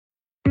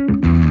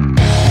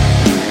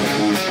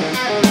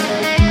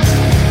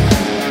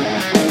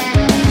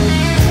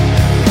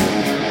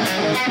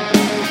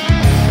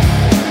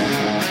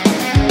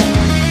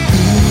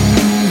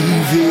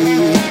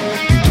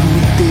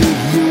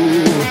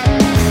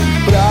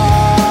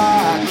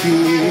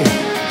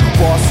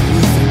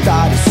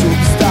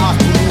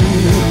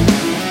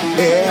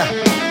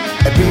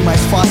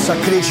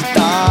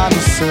acreditar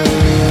no santo.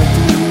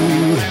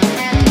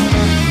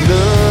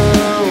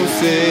 Não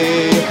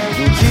sei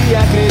no que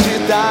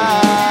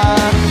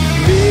acreditar.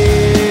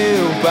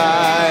 Meu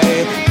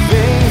pai,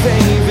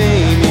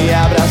 vem me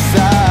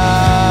abraçar.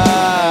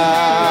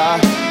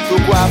 Tô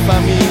com a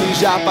família e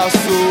já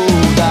passou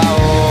da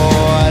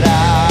hora.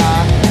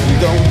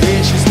 Então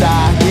deixa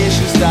estar.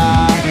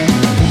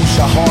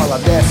 Puxa, rola,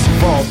 desce e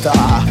volta.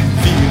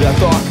 Vira,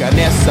 toca,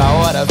 nessa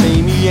hora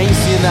vem me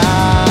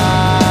ensinar.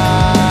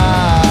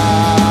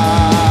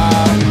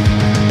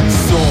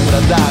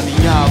 Sombra da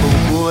minha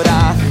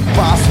loucura,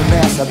 passo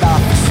nessa da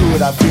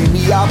fissura, vem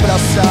me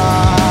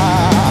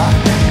abraçar.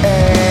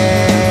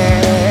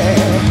 É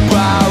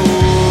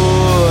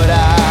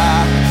Paúra,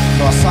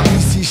 nossa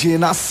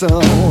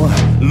miscigenação,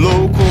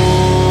 loucura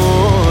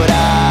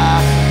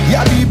e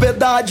a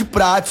liberdade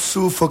pra te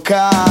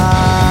sufocar.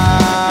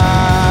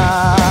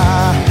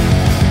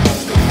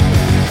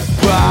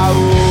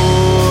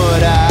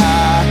 Paúra,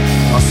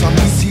 nossa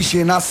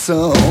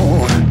miscigenação,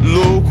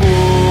 loucura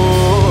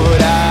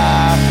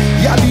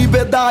e a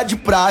liberdade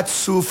pra te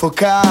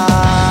sufocar.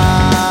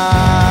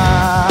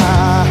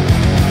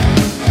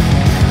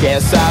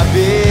 Quer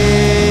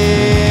saber?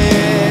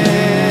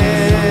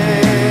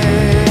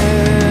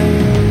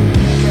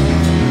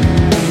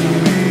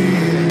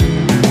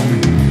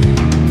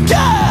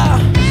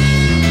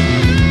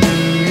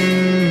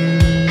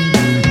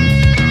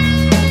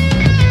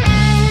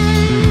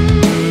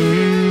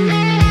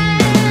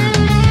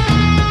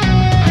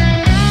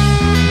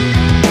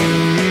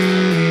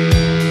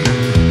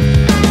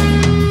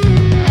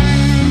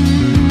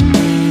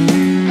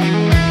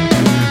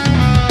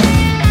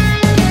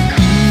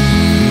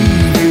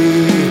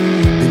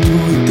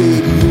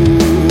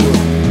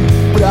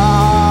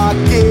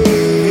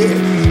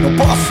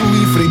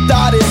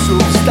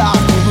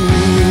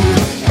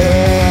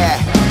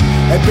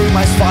 É bem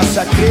mais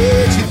fácil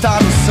acreditar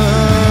no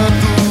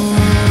santo.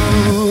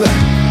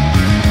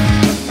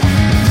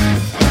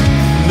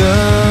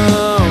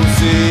 Não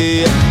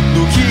sei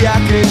no que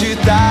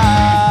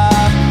acreditar.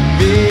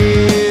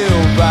 Meu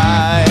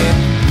pai,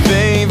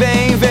 vem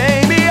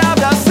me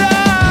abraçar.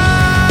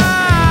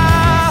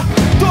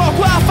 Tô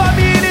com a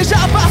família e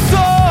já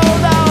passou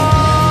da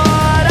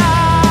hora.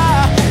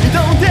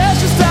 Então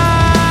deixa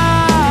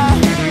estar.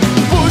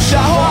 Puxa,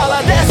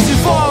 rola, desce e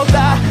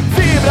volta.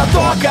 Vibra,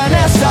 toca,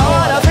 nessa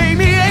hora vem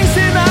me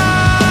ensinar.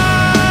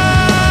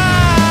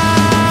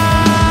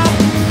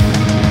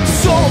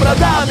 Sombra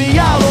da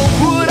minha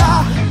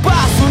loucura,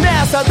 passo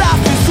nessa da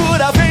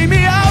fissura, vem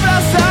me